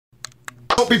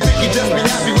be picky, just be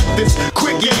happy with this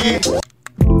quick, yeah.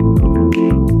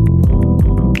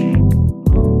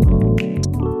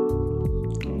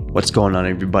 What's going on,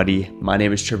 everybody? My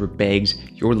name is Trevor Beggs.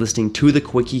 You're listening to The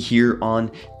Quickie here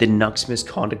on the Nucks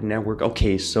Misconduct Network.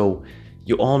 Okay, so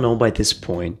you all know by this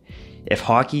point, if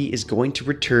hockey is going to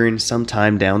return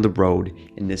sometime down the road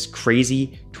in this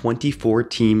crazy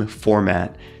 24-team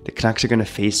format, the Canucks are going to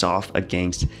face off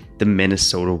against the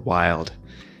Minnesota Wild.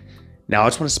 Now, I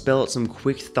just want to spell out some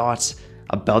quick thoughts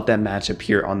about that matchup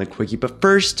here on The Quickie. But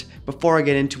first, before I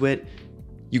get into it,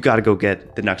 you got to go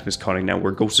get the Nucks Misconduct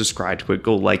Network. Go subscribe to it.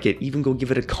 Go like it. Even go give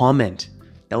it a comment.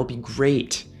 That would be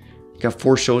great. Got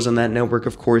 4 shows on that network,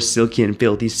 of course. Silky and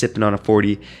Filthy, Sipping on a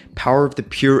 40. Power of the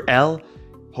Pure L.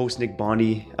 Host Nick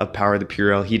Bondi of Power of the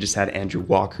Pure L. He just had Andrew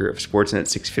Walker of Sportsnet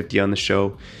 650 on the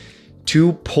show.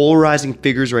 2 polarizing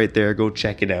figures right there. Go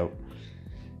check it out.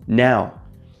 Now,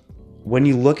 when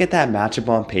you look at that matchup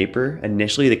on paper,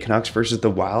 initially the Canucks versus the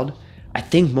Wild, I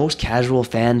think most casual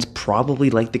fans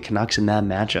probably like the Canucks in that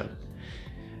matchup.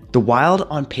 The Wild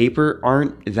on paper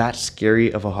aren't that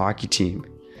scary of a hockey team.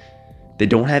 They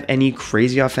don't have any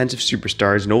crazy offensive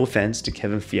superstars, no offense to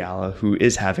Kevin Fiala, who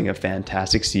is having a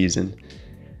fantastic season.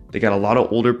 They got a lot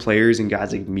of older players and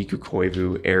guys like Mikko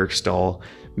Koivu, Eric Stahl,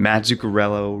 Matt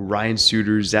Zuccarello, Ryan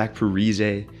Suter, Zach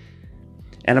Parise.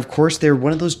 And of course, they're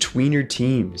one of those tweener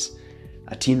teams.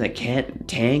 A team that can't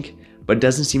tank, but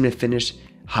doesn't seem to finish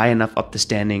high enough up the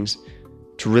standings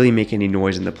to really make any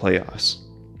noise in the playoffs.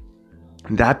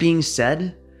 That being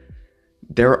said,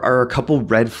 there are a couple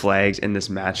red flags in this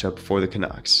matchup for the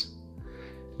Canucks.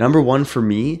 Number one for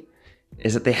me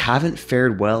is that they haven't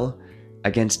fared well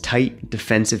against tight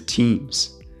defensive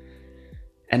teams.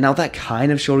 And now that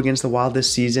kind of showed against the Wild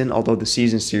this season, although the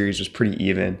season series was pretty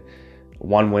even.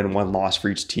 1 win, 1 loss for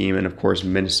each team, and of course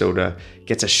Minnesota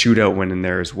gets a shootout win in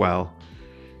there as well.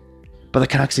 But the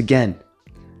Canucks again,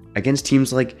 against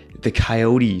teams like the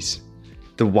Coyotes,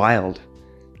 the Wild,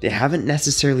 they haven't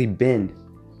necessarily been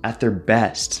at their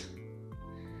best.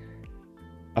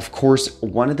 Of course,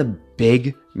 one of the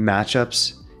big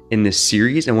matchups in this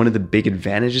series and one of the big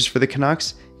advantages for the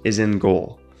Canucks is in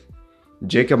goal.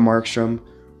 Jacob Markstrom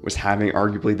was having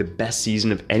arguably the best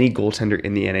season of any goaltender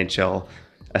in the NHL,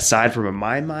 aside from, in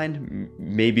my mind,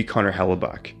 maybe Connor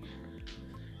Hellebuyck.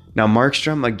 Now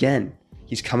Markstrom, again,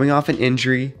 he's coming off an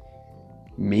injury.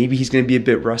 Maybe he's going to be a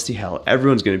bit rusty. Hell,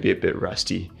 everyone's going to be a bit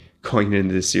rusty going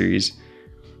into this series.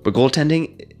 But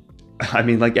goaltending, I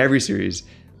mean, like every series,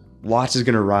 lots is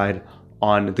going to ride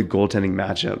on the goaltending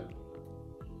matchup.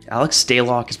 Alex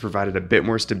Stalock has provided a bit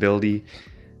more stability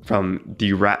from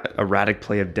the erratic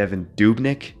play of Devin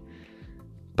Dubnyk.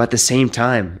 But at the same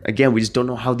time, again, we just don't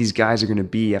know how these guys are going to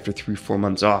be after 3-4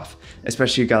 months off,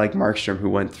 especially a guy like Markstrom who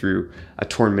went through a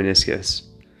torn meniscus.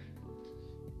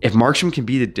 If Markstrom can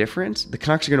be the difference, the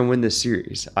Canucks are going to win this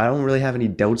series. I don't really have any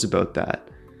doubts about that.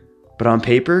 But on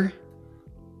paper,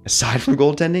 aside from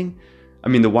goaltending, I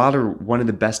mean, the Wild are one of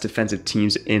the best defensive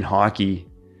teams in hockey,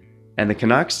 and the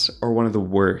Canucks are one of the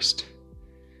worst.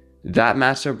 That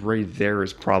matchup right there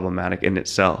is problematic in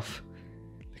itself.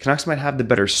 The Canucks might have the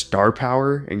better star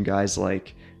power in guys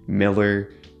like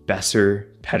Miller, Besser,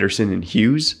 Pettersson, and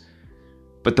Hughes,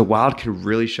 but the Wild can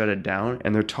really shut it down,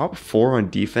 and their top 4 on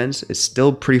defense is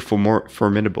still pretty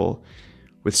formidable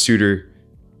with Suter,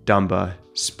 Dumba,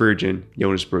 Spurgeon,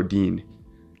 Jonas Brodin.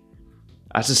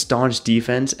 That's a staunch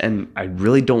defense, and I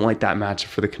really don't like that matchup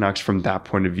for the Canucks from that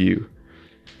point of view.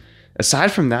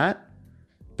 Aside from that,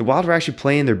 the Wild were actually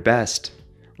playing their best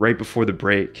right before the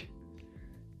break.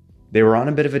 They were on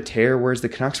a bit of a tear, whereas the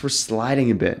Canucks were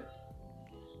sliding a bit.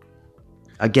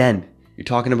 Again, you're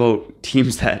talking about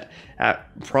teams that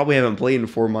probably haven't played in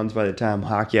 4 months by the time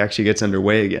hockey actually gets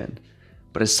underway again.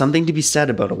 But it's something to be said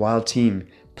about a Wild team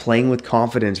playing with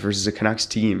confidence versus a Canucks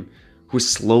team who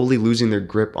is slowly losing their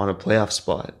grip on a playoff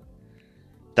spot.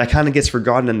 That kind of gets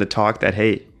forgotten in the talk that,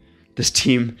 hey, this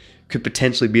team could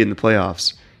potentially be in the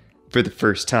playoffs for the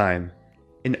first time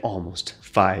in almost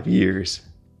 5 years.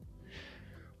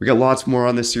 We got lots more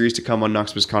on this series to come on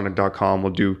nucksmisconduct.com.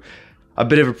 We'll do a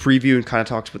bit of a preview and kind of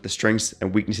talk about the strengths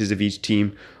and weaknesses of each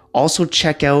team. Also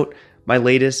check out my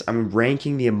latest. I'm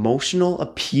ranking the emotional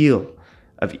appeal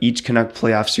of each Canuck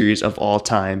playoff series of all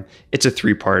time. It's a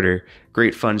 3-parter.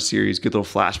 Great fun series. Good little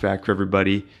flashback for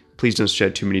everybody. Please don't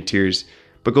shed too many tears.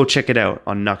 But go check it out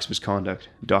on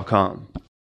nucksmisconduct.com.